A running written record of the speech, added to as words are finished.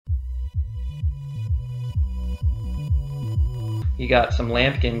he got some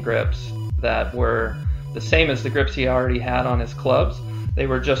lambkin grips that were the same as the grips he already had on his clubs. They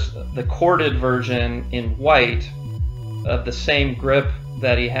were just the corded version in white of the same grip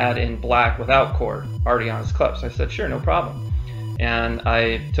that he had in black without cord already on his clubs. So I said, sure, no problem. And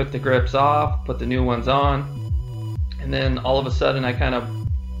I took the grips off, put the new ones on, and then all of a sudden I kind of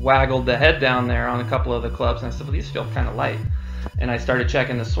waggled the head down there on a couple of the clubs, and I said, well, these feel kind of light. And I started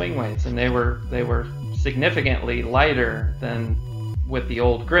checking the swing weights, and they were significantly lighter than with the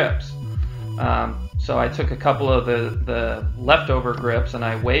old grips. So I took a couple of the leftover grips and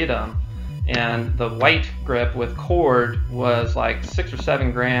I weighed them, and the white grip with cord was like 6 or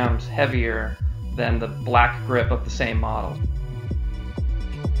 7 grams heavier than the black grip of the same model.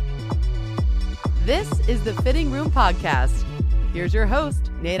 This is the Fitting Room Podcast. Here's your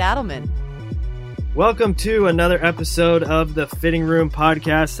host, Nate Adelman. Welcome to another episode of the Fitting Room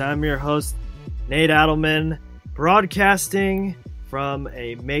Podcast. I'm your host, Nate Adelman, broadcasting from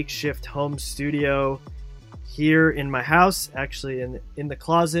a makeshift home studio here in my house, actually in the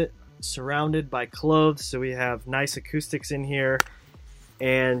closet, surrounded by clothes, so we have nice acoustics in here.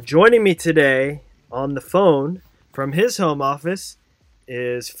 And joining me today on the phone from his home office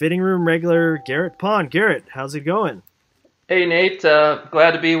is Fitting Room regular Garrett Pond. Garrett, how's it going? Hey Nate,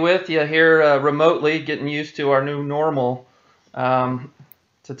 glad to be with you here remotely, getting used to our new normal,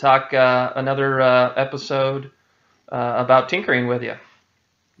 to talk another episode about tinkering with you.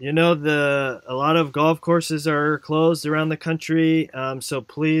 You know, a lot of golf courses are closed around the country, so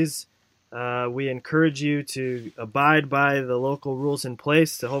please, we encourage you to abide by the local rules in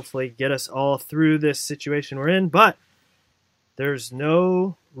place to hopefully get us all through this situation we're in. But there's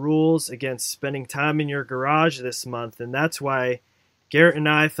no rules against spending time in your garage this month, and that's why Garrett and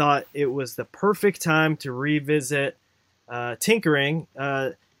I thought it was the perfect time to revisit tinkering.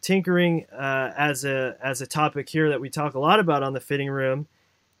 Tinkering as a topic here that we talk a lot about on the Fitting Room.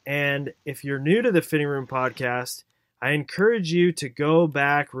 And if you're new to the Fitting Room Podcast, I encourage you to go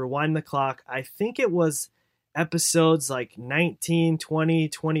back, rewind the clock. I think it was episodes like 19, 20,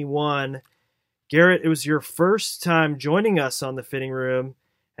 21. Garrett, it was your first time joining us on the Fitting Room,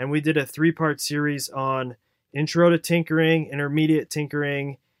 and we did a 3-part series on intro to tinkering, intermediate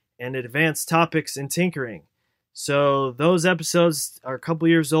tinkering, and advanced topics in tinkering. So those episodes are a couple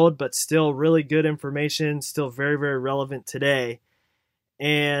years old, but still really good information, still very, very relevant today.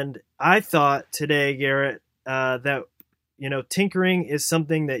 And I thought today, Garrett, that tinkering is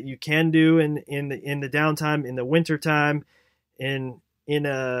something that you can do in the downtime, in the winter time, in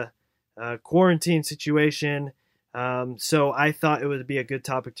a quarantine situation. So I thought it would be a good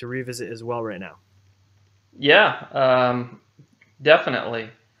topic to revisit as well right now. Yeah, definitely.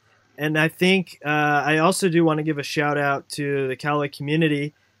 And I think I also do want to give a shout out to the Callaway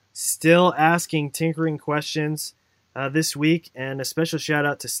community, still asking tinkering questions this week, and a special shout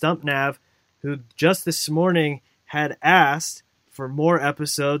out to StumpNav, who just this morning had asked for more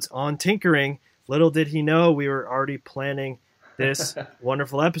episodes on tinkering. Little did he know we were already planning this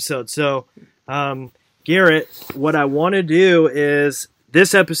wonderful episode. So, Garrett, what I want to do is,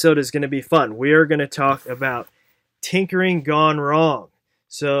 this episode is going to be fun. We are going to talk about tinkering gone wrong.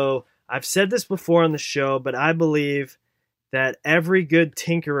 So I've said this before on the show, but I believe that every good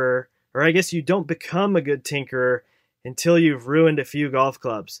tinkerer, or I guess you don't become a good tinkerer until you've ruined a few golf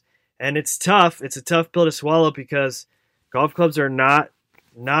clubs. And it's tough. It's a tough pill to swallow because golf clubs are not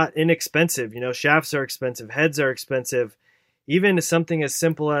inexpensive. Shafts are expensive. Heads are expensive. Even something as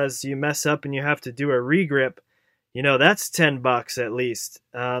simple as you mess up and you have to do a regrip, that's $10 at least.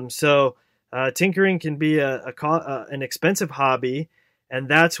 So tinkering can be an expensive hobby. And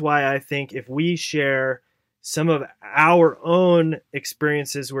that's why I think if we share some of our own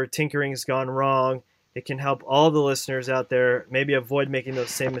experiences where tinkering has gone wrong, it can help all the listeners out there maybe avoid making those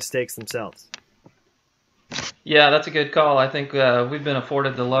same mistakes themselves. Yeah, that's a good call. I think we've been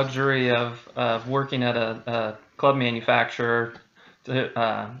afforded the luxury of working at a club manufacturer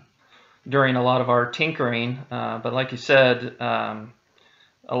during a lot of our tinkering. But like you said,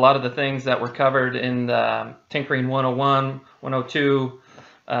 a lot of the things that were covered in the Tinkering 101, 102,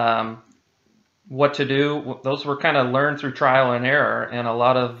 what to do, those were kind of learned through trial and error, and a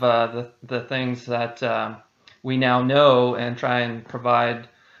lot of the things that we now know and try and provide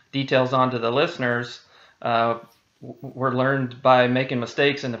details on to the listeners were learned by making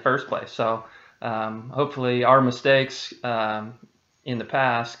mistakes in the first place. So hopefully our mistakes in the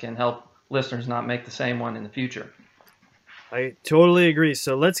past can help listeners not make the same one in the future. I totally agree.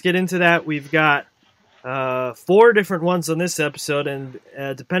 So let's get into that. We've got 4 different ones on this episode, and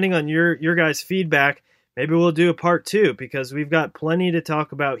depending on your guys' feedback, maybe we'll do a part 2 because we've got plenty to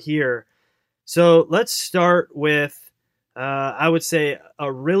talk about here. So let's start with I would say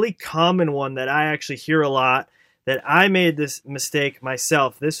a really common one that I actually hear a lot, that I made this mistake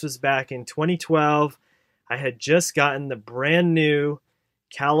myself. This was back in 2012. I had just gotten the brand new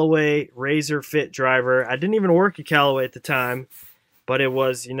Callaway Razor Fit driver. I didn't even work at Callaway at the time, but it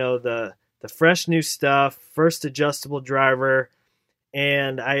was, the fresh new stuff, first adjustable driver.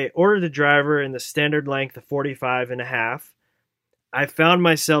 And I ordered the driver in the standard length of 45.5. I found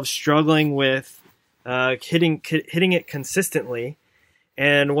myself struggling with hitting it consistently,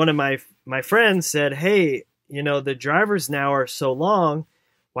 and one of my friends said, "Hey, the drivers now are so long.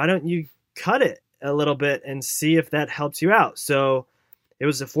 Why don't you cut it a little bit and see if that helps you out?" So it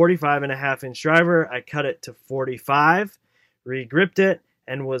was a 45.5-inch driver. I cut it to 45, re-gripped it,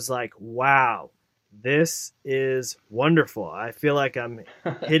 and was like, "Wow, this is wonderful. I feel like I'm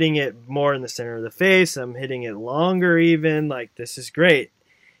hitting it more in the center of the face. I'm hitting it longer even. Like, this is great."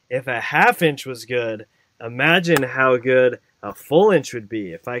 If a half-inch was good, imagine how good a full inch would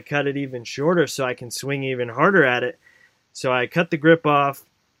be if I cut it even shorter so I can swing even harder at it. So I cut the grip off,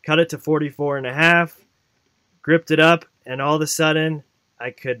 cut it to 44.5, gripped it up, and all of a sudden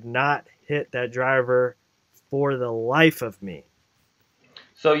I could not hit that driver for the life of me.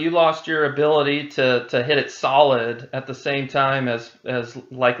 So you lost your ability to hit it solid at the same time as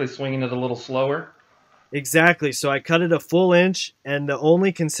likely swinging it a little slower? Exactly. So I cut it a full inch, and the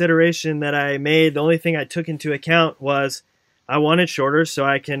only consideration that I made, the only thing I took into account was I want it shorter so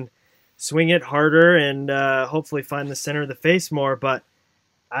I can swing it harder and hopefully find the center of the face more, but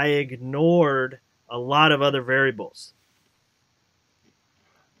I ignored a lot of other variables.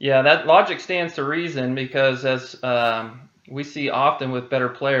 Yeah, that logic stands to reason, because as we see often with better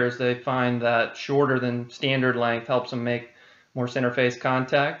players, they find that shorter than standard length helps them make more center face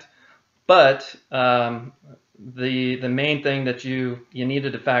contact. But the main thing that you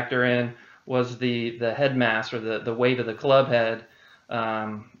needed to factor in was the head mass, or the weight of the club head,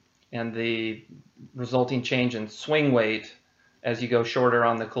 and the resulting change in swing weight as you go shorter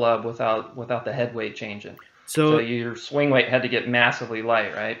on the club without the head weight changing. So your swing weight had to get massively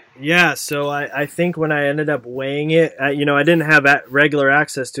light, right? Yeah, so I think when I ended up weighing it, I didn't have regular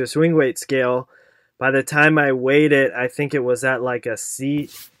access to a swing weight scale. By the time I weighed it, I think it was at like a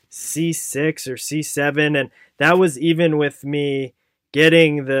C6 or C7, and that was even with me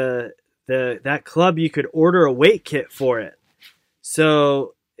getting that club. You could order a weight kit for it,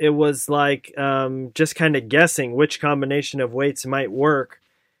 so it was like just kind of guessing which combination of weights might work,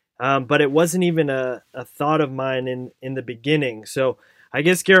 but it wasn't even a thought of mine in the beginning. So I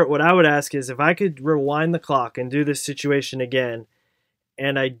guess, Garrett, what I would ask is if I could rewind the clock and do this situation again,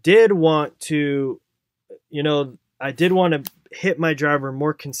 and I did want to hit my driver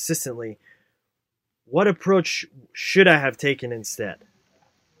more consistently, what approach should I have taken instead?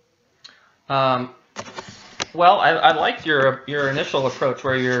 Well, I liked your initial approach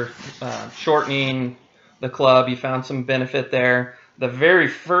where you're shortening the club. You found some benefit there. The very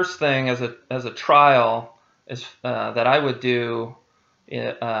first thing as a trial is that I would do,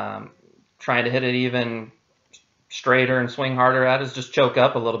 trying to hit it even straighter and swing harder at, is just choke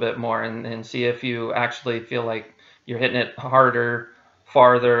up a little bit more and see if you actually feel like you're hitting it harder,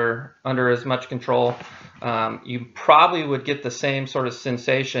 farther, under as much control. You probably would get the same sort of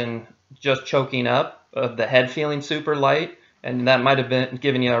sensation just choking up, of the head feeling super light, and that might have been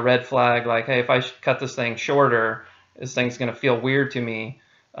giving you a red flag, like, hey, if I cut this thing shorter, this thing's going to feel weird to me,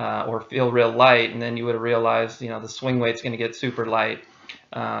 or feel real light, and then you would have realized, the swing weight's going to get super light,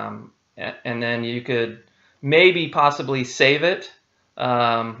 and then you could maybe possibly save it,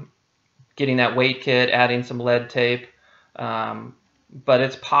 getting that weight kit, adding some lead tape, but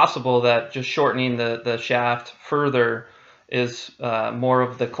it's possible that just shortening the shaft further is more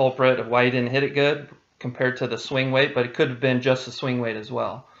of the culprit of why you didn't hit it good compared to the swing weight, but it could have been just the swing weight as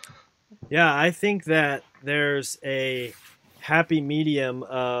well. Yeah, I think that there's a happy medium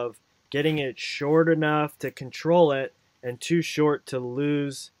of getting it short enough to control it and too short to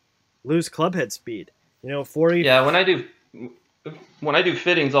lose club head speed. 40. Yeah, when I do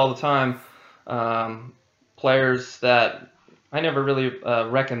fittings all the time, players that I never really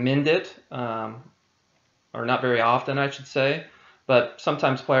recommend it, or not very often, I should say, but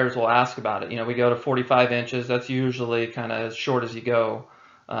sometimes players will ask about it. We go to 45 inches. That's usually kind of as short as you go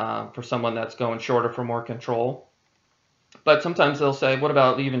for someone that's going shorter for more control. But sometimes they'll say, what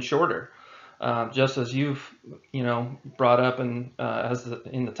about even shorter? Just as you've brought up in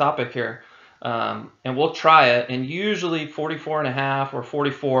the topic here. And we'll try it, and usually 44.5 or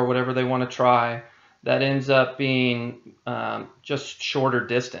 44, whatever they want to try, that ends up being just shorter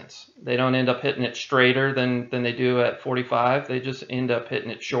distance. They don't end up hitting it straighter than they do at 45. They just end up hitting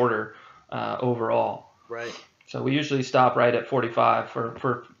it shorter overall. Right. So we usually stop right at 45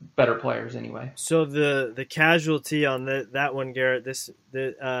 for better players anyway. So the casualty on that one, Garrett,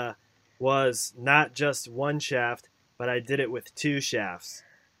 was not just one shaft, but I did it with two shafts.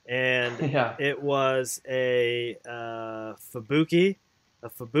 And Yeah. it was a Fubuki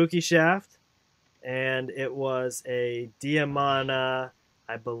shaft, and it was a Diamana,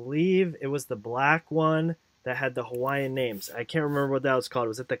 I believe it was the black one that had the Hawaiian names. I can't remember what that was called.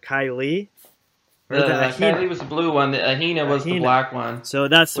 Was it the Kylie? The Kylie was the blue one. The Ahina was the black one. So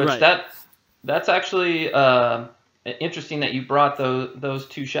that's right. That's actually interesting that you brought those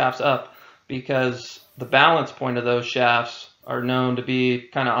two shafts up, because the balance point of those shafts are known to be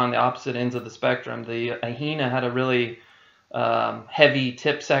kind of on the opposite ends of the spectrum. The Ahina had a really heavy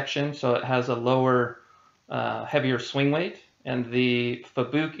tip section, so it has a lower, heavier swing weight. And the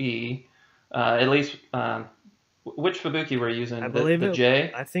Fubuki, at least, which Fubuki were you using? I believe the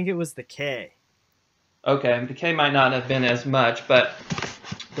J? I think it was the K. Okay, the K might not have been as much, but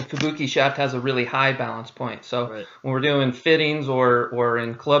the Fubuki shaft has a really high balance point. So when we're doing fittings or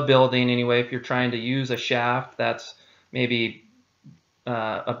in club building anyway, if you're trying to use a shaft that's maybe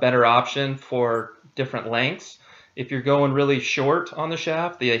a better option for different lengths, if you're going really short on the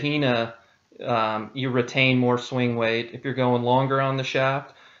shaft, the Ahina, you retain more swing weight. If you're going longer on the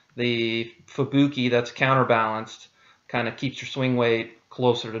shaft, the Fubuki that's counterbalanced kind of keeps your swing weight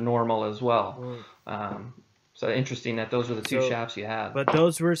closer to normal as well. So interesting that those were the two shafts you had. But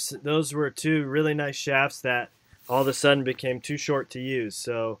those were two really nice shafts that all of a sudden became too short to use.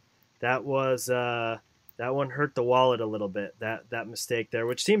 So that was that one hurt the wallet a little bit. That mistake there,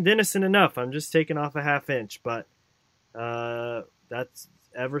 which seemed innocent enough. I'm just taking off a half inch, but that's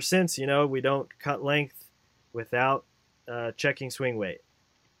ever since, we don't cut length without checking swing weight.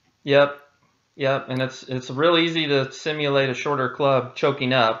 Yep, and it's real easy to simulate a shorter club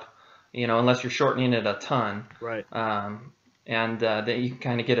choking up, unless you're shortening it a ton. Right. And then you can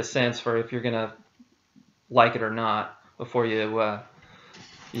kind of get a sense for if you're gonna like it or not before you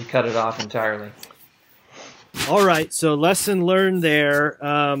cut it off entirely. All right, so lesson learned there.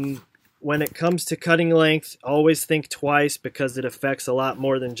 When it comes to cutting length, always think twice, because it affects a lot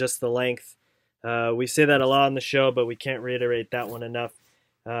more than just the length. We say that a lot on the show, but we can't reiterate that one enough.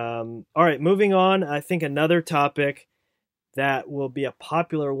 All right, moving on. I think another topic that will be a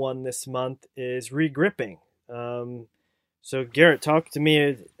popular one this month is regripping. So Garrett, talk to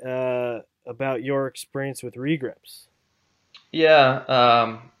me about your experience with regrips.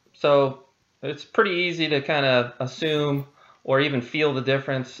 Yeah, so it's pretty easy to kind of assume or even feel the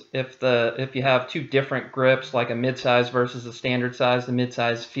difference if you have two different grips, like a mid-size versus a standard size. The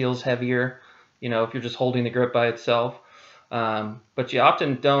mid-size feels heavier, if you're just holding the grip by itself. But you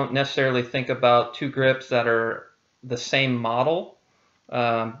often don't necessarily think about two grips that are the same model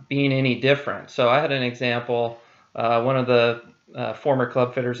being any different. So I had an example. One of the former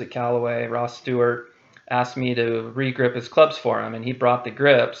club fitters at Callaway, Ross Stewart, asked me to regrip his clubs for him, and he brought the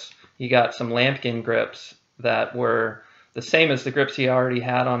grips. He got some Lampkin grips that were the same as the grips he already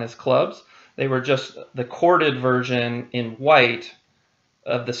had on his clubs. They were just the corded version in white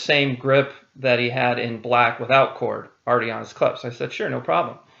of the same grip that he had in black without cord already on his clubs. So I said, sure, no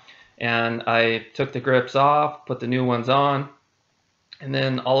problem. And I took the grips off, put the new ones on, and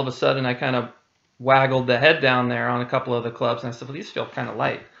then all of a sudden I kind of waggled the head down there on a couple of the clubs, and I said, well, these feel kind of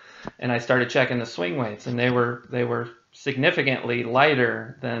light. And I started checking the swing weights, and they were significantly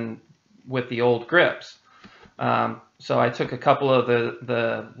lighter than with the old grips. So I took a couple of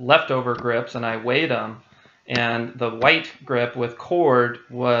the leftover grips and I weighed them, and the white grip with cord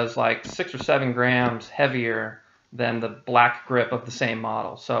was like 6 or 7 grams heavier than the black grip of the same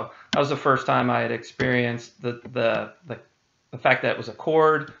model. So that was the first time I had experienced the fact that it was a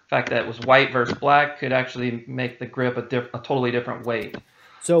cord, the fact that it was white versus black could actually make the grip a totally different weight.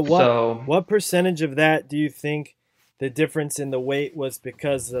 So what percentage of that do you think the difference in the weight was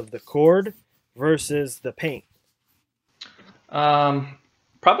because of the cord versus the paint?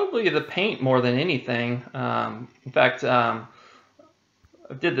 Probably the paint more than anything. In fact, I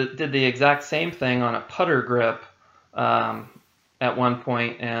did the exact same thing on a putter grip at one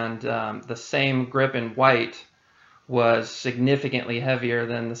point, and the same grip in white was significantly heavier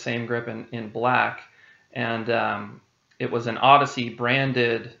than the same grip in black, and it was an Odyssey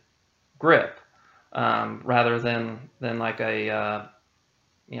branded grip rather than like a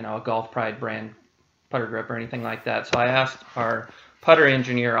Golf Pride brand putter grip or anything like that. So I asked our putter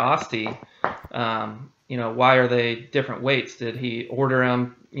engineer, Osti, why are they different weights? Did he order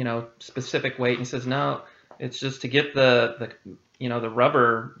them, specific weight? And he says, no, it's just to get the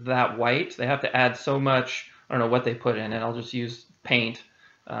rubber that white. They have to add so much, I don't know what they put in it. I'll just use paint,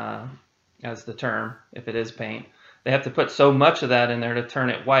 as the term, if it is paint. They have to put so much of that in there to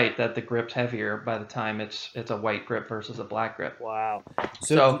turn it white that the grip's heavier by the time it's a white grip versus a black grip. Wow.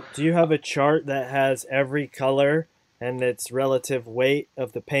 So do you have a chart that has every color and its relative weight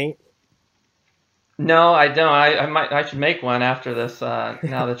of the paint? No, I don't. I should make one after this. Now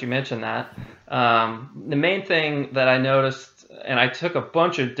that you mention that, the main thing that I noticed, and I took a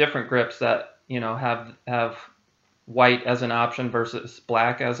bunch of different grips that have white as an option versus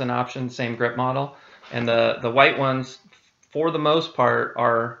black as an option, same grip model, and the white ones, for the most part,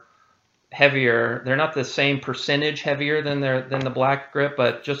 are heavier. They're not the same percentage heavier than the black grip,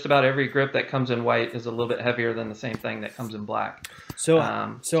 but just about every grip that comes in white is a little bit heavier than the same thing that comes in black. So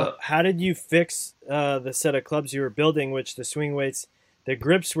how did you fix the set of clubs you were building, which the swing weights, the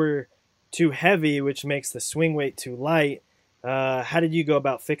grips were too heavy, which makes the swing weight too light? How did you go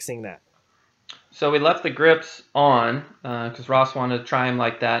about fixing that? So we left the grips on because Ross wanted to try them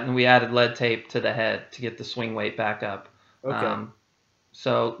like that, and we added lead tape to the head to get the swing weight back up. Okay.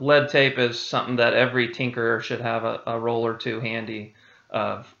 So lead tape is something that every tinkerer should have a roll or two handy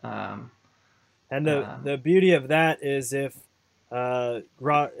of. And the beauty of that is if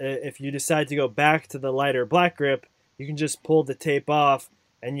you decide to go back to the lighter black grip, you can just pull the tape off,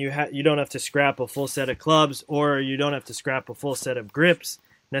 and you don't have to scrap a full set of clubs, or you don't have to scrap a full set of grips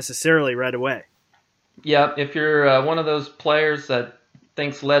necessarily right away. Yeah, if you're one of those players that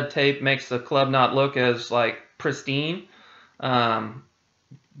thinks lead tape makes the club not look as like pristine,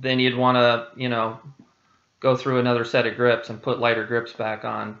 then you'd want to go through another set of grips and put lighter grips back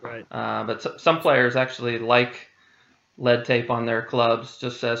on. Right. But some players actually like lead tape on their clubs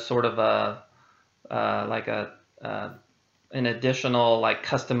just as sort of an additional like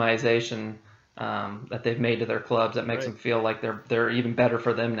customization that they've made to their clubs that makes them feel like they're even better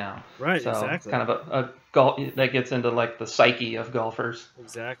for them now. Right, so exactly. Kind of a golf that gets into like the psyche of golfers.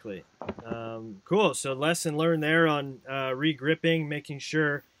 Exactly. Cool. So lesson learned there on re-gripping, making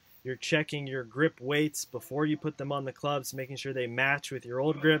sure you're checking your grip weights before you put them on the clubs, making sure they match with your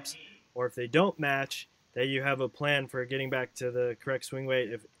old grips, or if they don't match, that you have a plan for getting back to the correct swing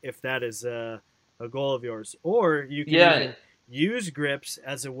weight if that is a goal of yours. Or you can even use grips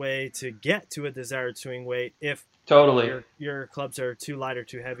as a way to get to a desired swing weight if your clubs are too light or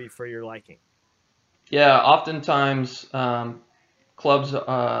too heavy for your liking. Yeah, oftentimes clubs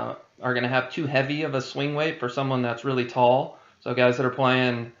are going to have too heavy of a swing weight for someone that's really tall. So guys that are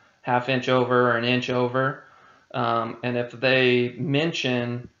playing half-inch over or an inch over, and if they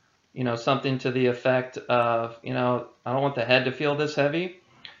mention, something to the effect of, I don't want the head to feel this heavy,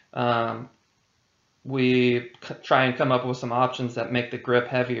 we try and come up with some options that make the grip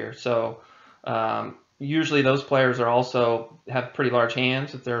heavier. So usually those players are also have pretty large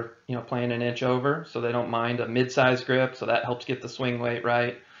hands if they're playing an inch over, so they don't mind a mid-size grip, so that helps get the swing weight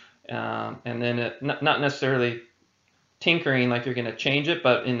right. And then not necessarily tinkering like you're going to change it,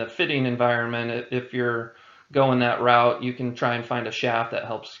 but in the fitting environment, if you're going that route, you can try and find a shaft that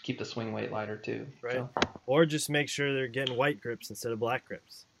helps keep the swing weight lighter too. Right. So. Or just make sure they're getting white grips instead of black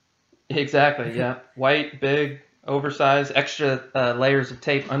grips. Exactly, yeah. White, big, oversized, extra layers of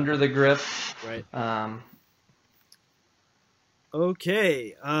tape under the grip. Right.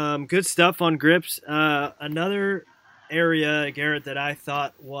 Okay, good stuff on grips. Another area, Garrett, that I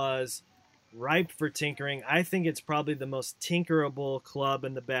thought was ripe for tinkering, I think it's probably the most tinkerable club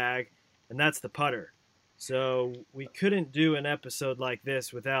in the bag, and that's the putter. So we couldn't do an episode like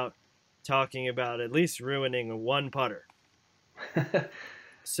this without talking about at least ruining one putter.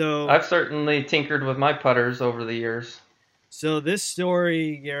 So I've certainly tinkered with my putters over the years. So this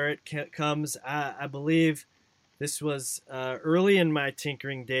story, Garrett, comes, I believe this was early in my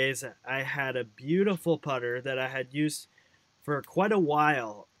tinkering days. I had a beautiful putter that I had used for quite a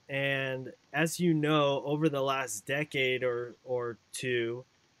while. And as you know, over the last decade or two,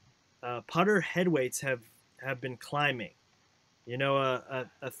 putter head weights have been climbing. A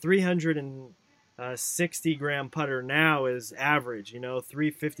 360 gram putter now is average.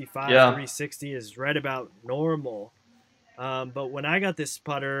 355, 360 is right about normal. But when I got this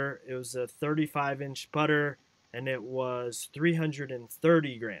putter, it was a 35-inch putter, and it was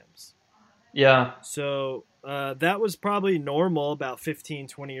 330 grams. Yeah. So that was probably normal about 15,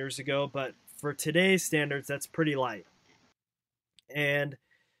 20 years ago, but for today's standards, that's pretty light. And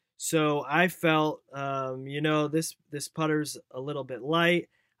so I felt, this putter's a little bit light.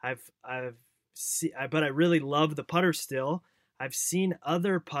 But I really love the putter still. I've seen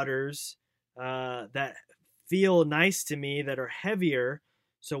other putters that feel nice to me that are heavier.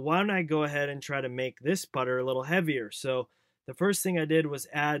 So why don't I go ahead and try to make this putter a little heavier? So the first thing I did was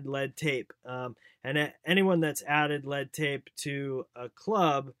add lead tape. And anyone that's added lead tape to a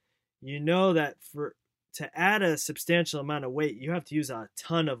club, you know that to add a substantial amount of weight, you have to use a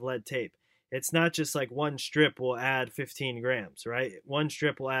ton of lead tape. It's not just like one strip will add 15 grams, right? One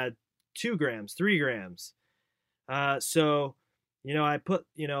strip will add 2 grams, 3 grams. So, I put,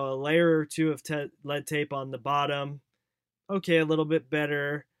 a layer or two of lead tape on the bottom. Okay, a little bit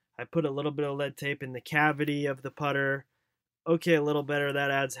better. I put a little bit of lead tape in the cavity of the putter. Okay, a little better.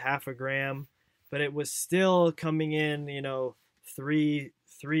 That adds half a gram. But it was still coming in,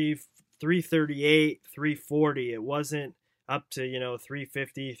 338, 340. It wasn't up to,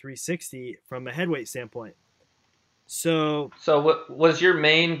 350, 360 from a headweight standpoint. So what was your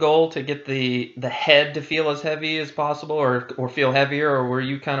main goal, to get the head to feel as heavy as possible, or feel heavier, or were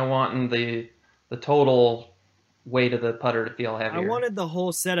you kind of wanting the total weight of the putter to feel heavier? I wanted the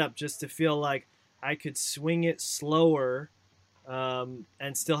whole setup just to feel like I could swing it slower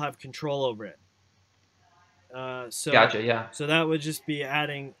and still have control over it. Gotcha, yeah. So that would just be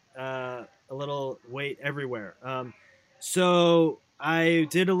adding a little weight everywhere. So I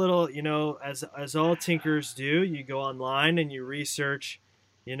did a little, as all tinkers do, you go online and you research,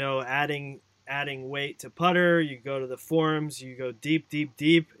 adding weight to putter. You go to the forums, you go deep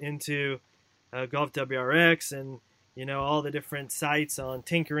into Golf WRX and, all the different sites on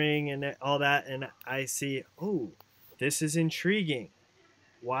tinkering and all that. And I see, this is intriguing.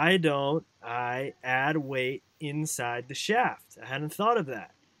 Why don't I add weight inside the shaft? I hadn't thought of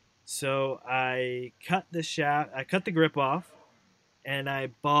that. So I cut the grip off, and I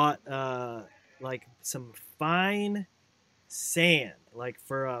bought like some fine sand, like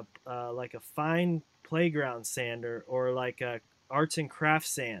for a fine playground sand or like a arts and crafts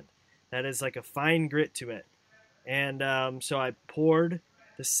sand that is like a fine grit to it. And so I poured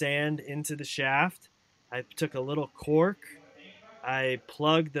the sand into the shaft. I took a little cork. I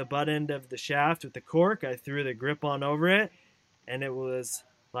plugged the butt end of the shaft with the cork. I threw the grip on over it, and it was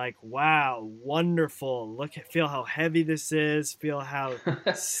like, wow, wonderful. Feel how heavy this is. Feel how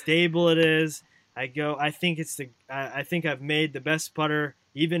stable it is. I think I've made the best putter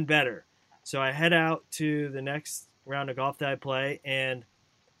even better. So I head out to the next round of golf that I play, and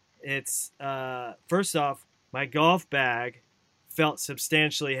it's first off, my golf bag felt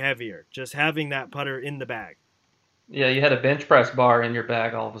substantially heavier just having that putter in the bag. Yeah, you had a bench press bar in your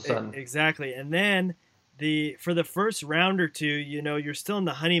bag all of a sudden. Exactly. And then for the first round or two, you're still in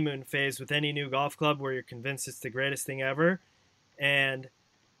the honeymoon phase with any new golf club where you're convinced it's the greatest thing ever. And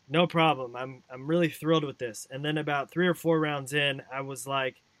no problem. I'm really thrilled with this. And then about 3 or 4 rounds in, I was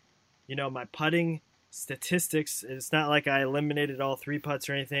like, my putting statistics, it's not like I eliminated all 3 putts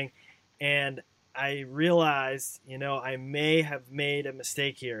or anything. And I realized, I may have made a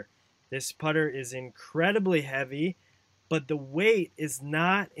mistake here. This putter is incredibly heavy, but the weight is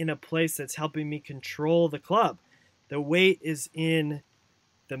not in a place that's helping me control the club. The weight is in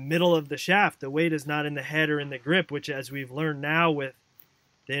the middle of the shaft. The weight is not in the head or in the grip, which, as we've learned now with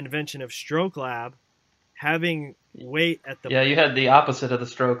the invention of Stroke Lab, having weight at the... Yeah, you had the opposite of the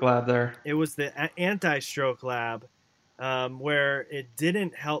Stroke Lab there. It was the anti-Stroke Lab, where it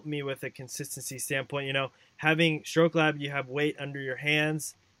didn't help me with a consistency standpoint. Having Stroke Lab, you have weight under your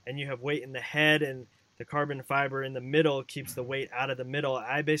hands, and you have weight in the head, and the carbon fiber in the middle keeps the weight out of the middle.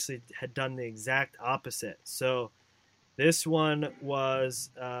 I basically had done the exact opposite. So this one was,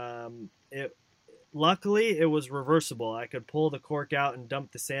 luckily it was reversible. I could pull the cork out and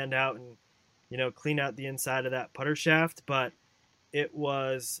dump the sand out and, clean out the inside of that putter shaft. But it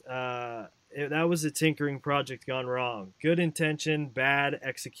was, that was a tinkering project gone wrong. Good intention, bad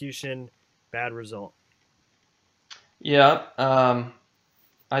execution, bad result. Yeah.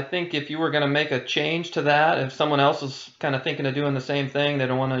 I think if you were going to make a change to that, if someone else is kind of thinking of doing the same thing, they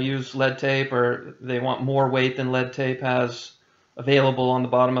don't want to use lead tape, or they want more weight than lead tape has available on the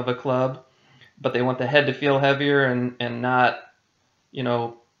bottom of a club, but they want the head to feel heavier and not,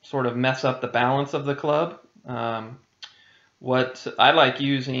 sort of mess up the balance of the club. What I like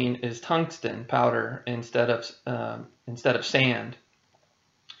using is tungsten powder instead of sand.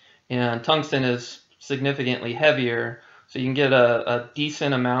 And tungsten is significantly heavier, so you can get a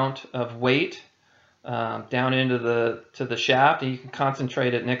decent amount of weight down into the shaft, and you can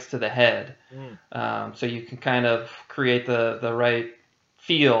concentrate it next to the head. So you can kind of create the right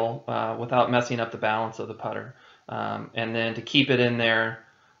feel without messing up the balance of the putter. And then to keep it in there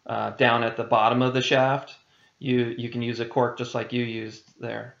down at the bottom of the shaft, you can use a cork just like you used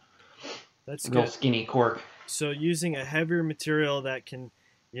there. That's a real good. Skinny cork. So using a heavier material that can,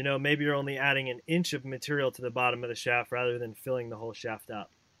 maybe you're only adding an inch of material to the bottom of the shaft rather than filling the whole shaft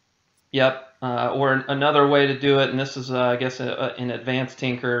up. Yep. Or another way to do it, and this is, I guess, an advanced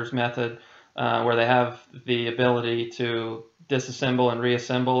tinker's method, where they have the ability to disassemble and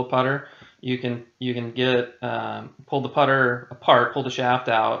reassemble a putter, you can get pull the putter apart, pull the shaft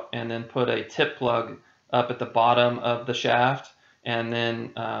out, and then put a tip plug up at the bottom of the shaft, and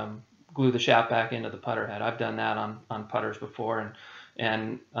then glue the shaft back into the putter head. I've done that on putters before,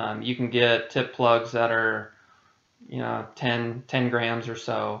 and you can get tip plugs that are 10 grams or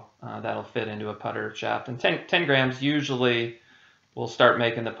so that'll fit into a putter shaft, and 10 grams usually will start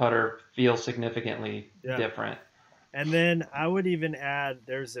making the putter feel significantly different. And then I would even add,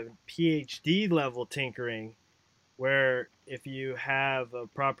 there's a PhD level tinkering where if you have a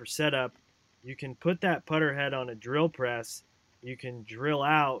proper setup, you can put that putter head on a drill press, you can drill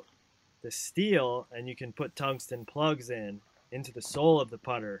out the steel, and you can put tungsten plugs into the sole of the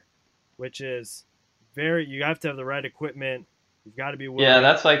putter, which is you have to have the right equipment. You've got to be willing. Yeah,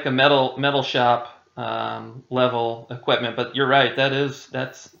 that's like a metal shop level equipment, but you're right.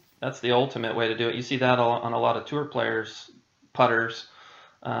 That's the ultimate way to do it. You see that on a lot of tour players' putters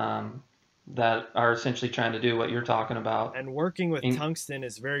that are essentially trying to do what you're talking about. And working with tungsten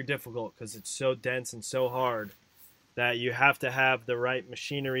is very difficult because it's so dense and so hard that you have to have the right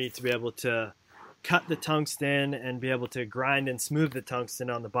machinery to be able to cut the tungsten and be able to grind and smooth the tungsten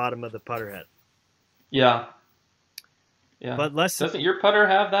on the bottom of the putter head. Yeah. But doesn't your putter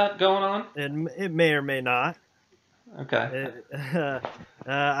have that going on? It may or may not. Okay.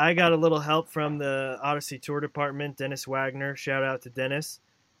 I got a little help from the Odyssey Tour Department, Dennis Wagner. Shout out to Dennis.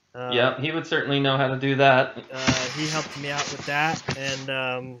 Yeah, he would certainly know how to do that. He helped me out with that,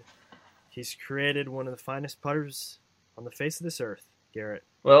 and he's created one of the finest putters on the face of this earth, Garrett.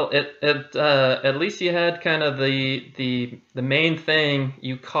 Well, at least you had kind of the main thing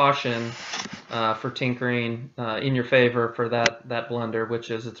you caution for tinkering in your favor for that blunder,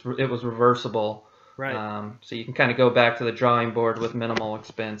 which is it was reversible. Right. So you can kind of go back to the drawing board with minimal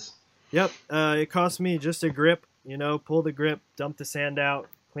expense. Yep. It cost me just a grip. Pull the grip, dump the sand out,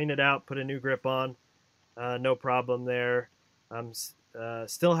 clean it out, put a new grip on. No problem there.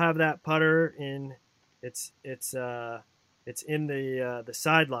 Still have that putter in. It's in the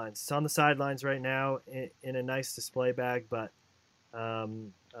sidelines. It's on the sidelines right now in a nice display bag, but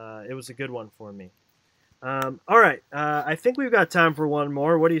it was a good one for me. All right. I think we've got time for one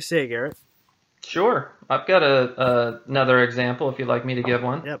more. What do you say, Garrett? Sure. I've got another example if you'd like me to give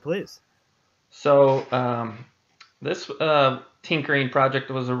one. Yeah, please. So this tinkering project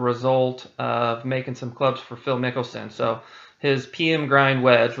was a result of making some clubs for Phil Mickelson. So his PM grind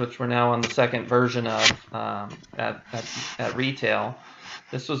wedge, which we're now on the second version of at retail.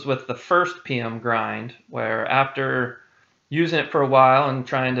 This was with the first PM grind, where after using it for a while and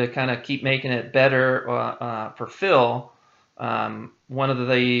trying to kind of keep making it better for Phil, one of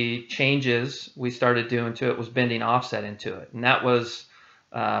the changes we started doing to it was bending offset into it. And that was,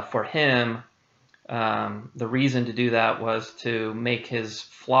 for him, the reason to do that was to make his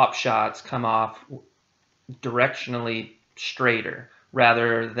flop shots come off directionally straighter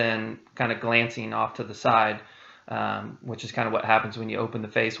rather than kind of glancing off to the side, which is kind of what happens when you open the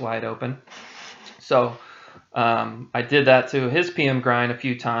face wide open. So I did that to his PM grind a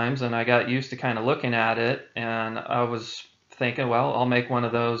few times, and I got used to kind of looking at it, and I was thinking, well, I'll make one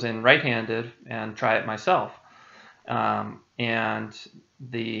of those in right-handed and try it myself. And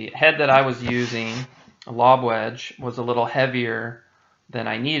the head that I was using, a lob wedge, was a little heavier than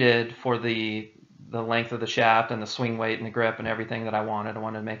I needed for the length of the shaft and the swing weight and the grip and everything that I wanted. I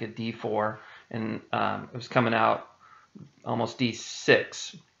wanted to make it D4, and it was coming out almost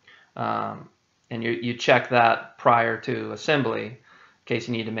D6. And you check that prior to assembly in case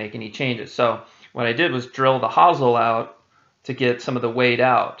you need to make any changes. So what I did was drill the hosel out to get some of the weight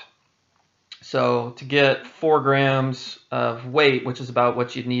out. So to get 4 grams of weight, which is about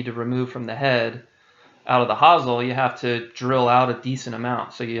what you'd need to remove from the head, out of the hosel, you have to drill out a decent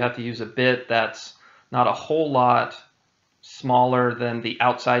amount. So you have to use a bit that's not a whole lot smaller than the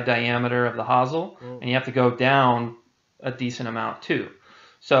outside diameter of the hosel, and you have to go down a decent amount too.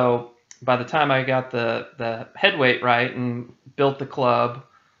 So by the time I got the head weight right and built the club,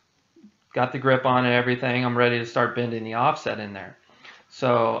 got the grip on it, everything, I'm ready to start bending the offset in there.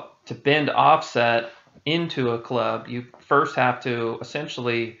 So to bend offset into a club, you first have to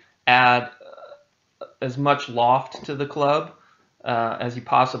essentially add as much loft to the club as you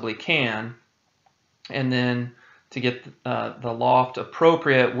possibly can, and then to get the loft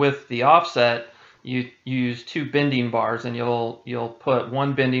appropriate with the offset, you use 2 bending bars, and you'll put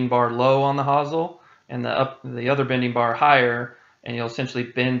one bending bar low on the hosel and the other bending bar higher, and you'll essentially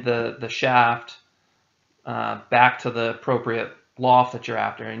bend the shaft back to the appropriate loft that you're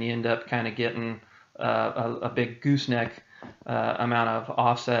after, and you end up kind of getting a big gooseneck amount of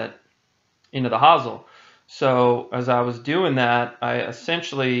offset into the hosel. So as I was doing that, I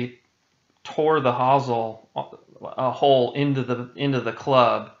essentially tore the hosel a hole into the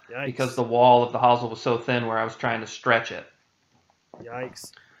club. Yikes. Because the wall of the hosel was so thin where I was trying to stretch it.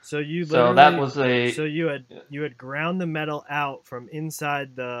 Yikes. So you So that was a so you had ground the metal out from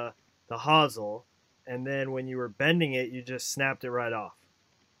inside the hosel, and then when you were bending it, you just snapped it right off.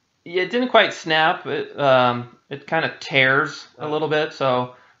 Yeah, it didn't quite snap. It kind of tears a little bit.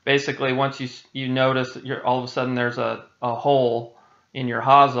 So basically, once you notice that all of a sudden there's a hole in your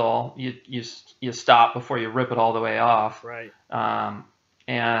hosel, you stop before you rip it all the way off. Right.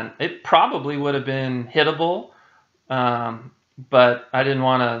 And it probably would have been hittable, but I didn't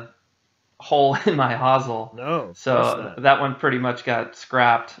want a hole in my hosel. No. So that one pretty much got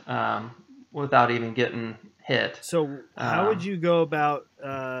scrapped without even getting hit. So how would you go about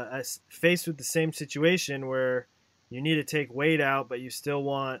faced with the same situation where you need to take weight out, but you still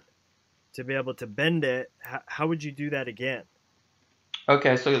want to be able to bend it? How would you do that again?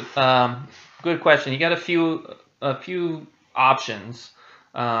 Okay, so good question. You got a few options.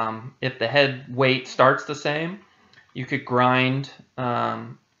 If the head weight starts the same, you could grind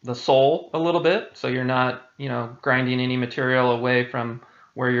the sole a little bit, so you're not, grinding any material away from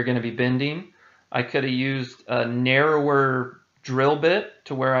where you're going to be bending. I could have used a narrower drill bit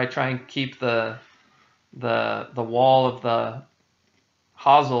to where I try and keep the wall of the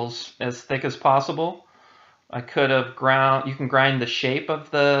hosels as thick as possible. I could have you can grind the shape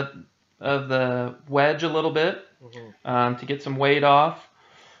of the wedge a little bit to get some weight off.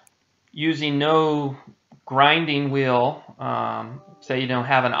 Using no grinding wheel, say you don't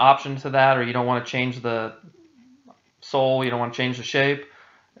have an option to that, or you don't want to change the sole, you don't want to change the shape.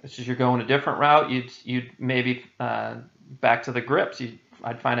 It's just you're going a different route. You'd maybe back to the grips.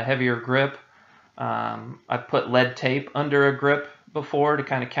 I'd find a heavier grip. I've put lead tape under a grip before to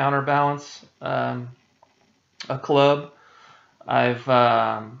kind of counterbalance a club. I've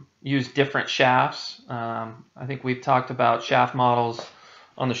used different shafts. I think we've talked about shaft models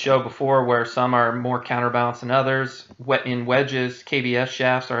on the show before where some are more counterbalanced than others. In wedges, KBS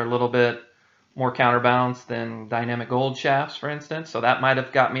shafts are a little bit more counterbalanced than dynamic gold shafts, for instance. So that might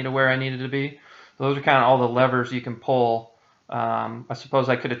have got me to where I needed to be. So those are kind of all the levers you can pull. I suppose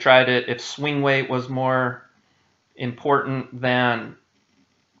I could have tried it if swing weight was more important than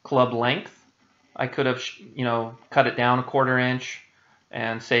club length. I could have, cut it down a 1/4 inch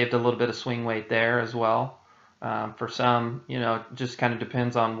and saved a little bit of swing weight there as well. For some, it just kind of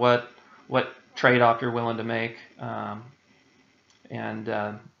depends on what trade-off you're willing to make,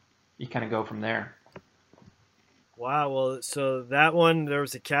 and you kind of go from there. Wow. Well, so that one, there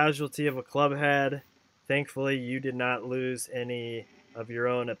was a casualty of a club head. Thankfully, you did not lose any of your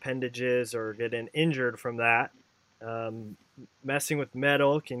own appendages or get injured from that. Messing with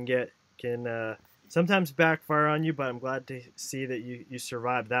metal can sometimes backfire on you, but I'm glad to see that you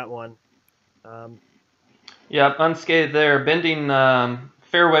survived that one. Yeah, unscathed there. Bending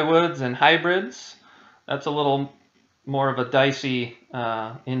fairway woods and hybrids, that's a little more of a dicey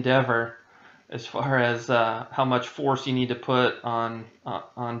endeavor as far as how much force you need to put on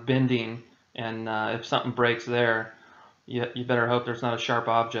bending, and if something breaks there, you better hope there's not a sharp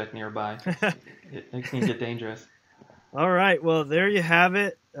object nearby. It can get dangerous. All right, well, there you have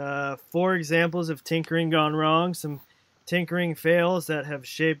it. 4 examples of tinkering gone wrong, some tinkering fails that have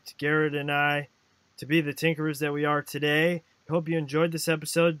shaped Garrett and I to be the tinkerers that we are today. Hope you enjoyed this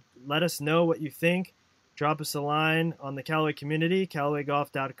episode. Let us know what you think. Drop us a line on the Callaway community,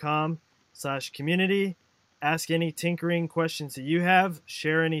 CallawayGolf.com/community. Ask any tinkering questions that you have.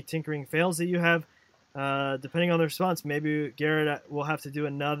 Share any tinkering fails that you have. Depending on the response, maybe Garrett will have to do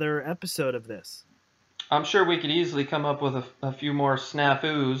another episode of this. I'm sure we could easily come up with a few more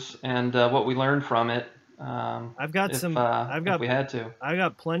snafus and what we learned from it. I've got if we had to. I've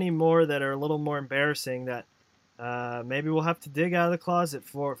got plenty more that are a little more embarrassing that maybe we'll have to dig out of the closet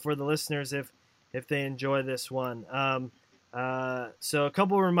for the listeners if they enjoy this one. So a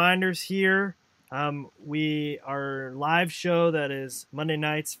couple reminders here. Our live show that is Monday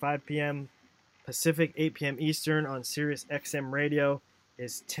nights, 5 p.m. Pacific, 8 p.m. Eastern on Sirius XM Radio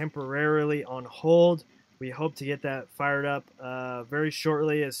is temporarily on hold. We hope to get that fired up very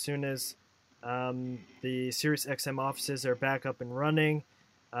shortly as soon as the Sirius XM offices are back up and running.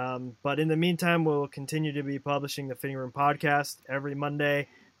 But in the meantime, we'll continue to be publishing the Fitting Room Podcast every Monday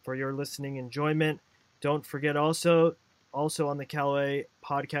for your listening enjoyment. Don't forget also on the Callaway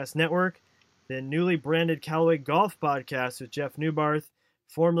Podcast Network, the newly branded Callaway Golf Podcast with Jeff Newbarth,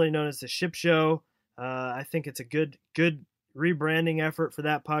 formerly known as The Ship Show. I think it's a good rebranding effort for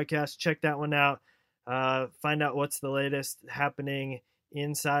that podcast. Check that one out. Find out what's the latest happening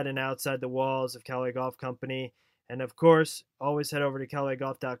inside and outside the walls of Callaway Golf Company. And of course, always head over to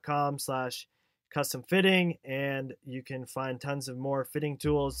CallawayGolf.com/custom fitting, and you can find tons of more fitting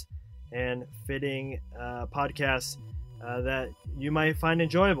tools and fitting podcasts that you might find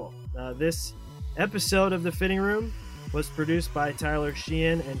enjoyable. This episode of The Fitting Room was produced by Tyler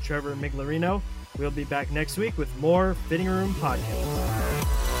Sheehan and Trevor Miglarino. We'll be back next week with more Fitting Room podcasts.